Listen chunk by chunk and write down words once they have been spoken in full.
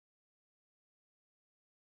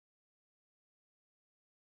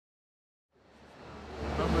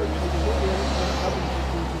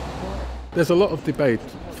There's a lot of debate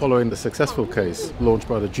following the successful case launched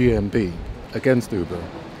by the GMB against Uber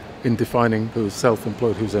in defining who's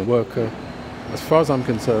self-employed, who's a worker. As far as I'm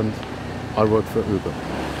concerned, I work for Uber.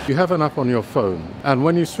 You have an app on your phone, and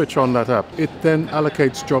when you switch on that app, it then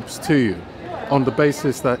allocates jobs to you on the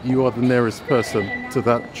basis that you are the nearest person to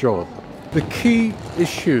that job. The key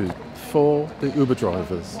issue for the Uber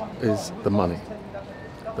drivers is the money.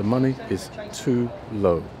 The money is too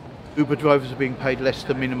low. Uber drivers are being paid less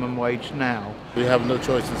than minimum wage now. We have no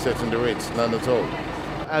choice in setting the rates, none at all.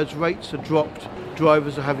 As rates are dropped,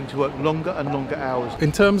 drivers are having to work longer and longer hours.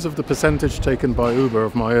 In terms of the percentage taken by Uber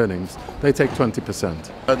of my earnings, they take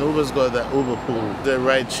 20%. And Uber's got that Uber pool, the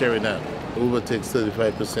ride sharing app. Uber takes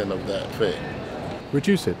 35% of that fare.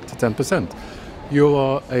 Reduce it to 10%. You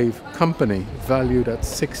are a company valued at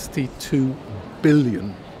 $62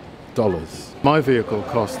 billion. My vehicle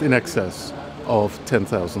cost in excess of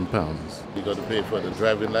 £10,000. You got to pay for the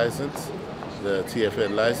driving license, the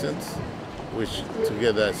TFL license, which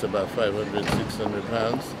together is about £500,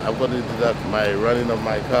 £600. I've got to deduct my running of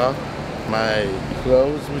my car, my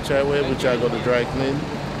clothes which I wear, which I got to dry clean,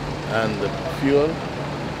 and the fuel,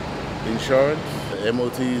 insurance, the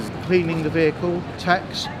MOTs. Cleaning the vehicle,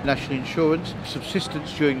 tax, national insurance,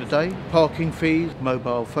 subsistence during the day, parking fees,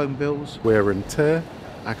 mobile phone bills. Wear and tear,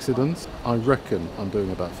 accidents, I reckon I'm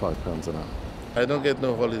doing about £5 an hour. I don't get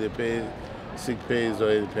no holiday pay, sick pays or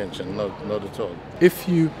any pension, not at all. If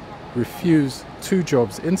you refuse 2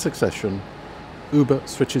 jobs in succession, Uber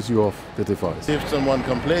switches you off the device. If someone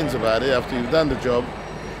complains about it after you've done the job,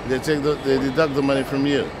 they deduct the money from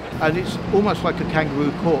you. And it's almost like a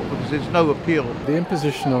kangaroo court because there's no appeal. The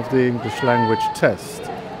imposition of the English language test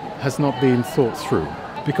has not been thought through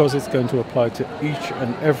because it's going to apply to each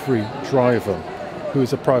and every driver who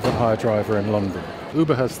is a private hire driver in London.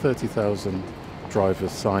 Uber has 30,000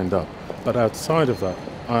 drivers signed up, but outside of that,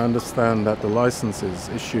 I understand that the licenses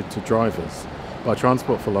issued to drivers by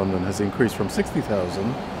Transport for London has increased from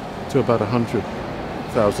 60,000 to about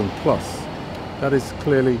 100,000 plus. That is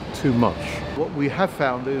clearly too much. What we have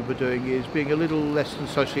found Uber doing is being a little less than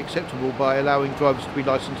socially acceptable by allowing drivers to be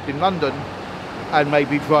licensed in London and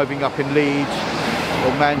maybe driving up in Leeds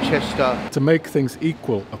or Manchester. To make things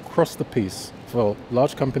equal across the piece for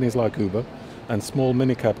large companies like Uber and small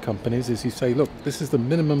minicab companies is you say, look, this is the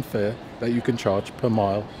minimum fare that you can charge per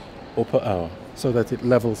mile or per hour so that it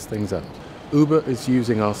levels things out. Uber is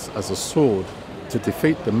using us as a sword to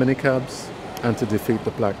defeat the minicabs and to defeat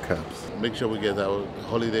the black cabs. Make sure we get our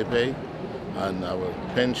holiday pay and our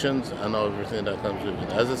pensions and everything that comes with it.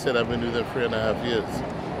 As I said, I've been with them 3.5 years,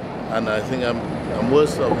 and I think I'm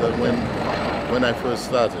worse off than when I first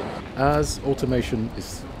started. As automation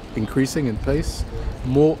is increasing in pace,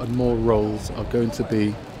 more and more roles are going to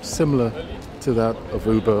be similar to that of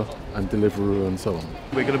Uber and Deliveroo and so on.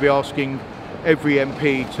 We're going to be asking every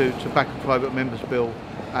MP to back a private member's bill,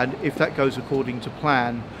 and if that goes according to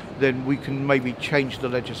plan, then we can maybe change the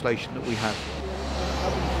legislation that we have.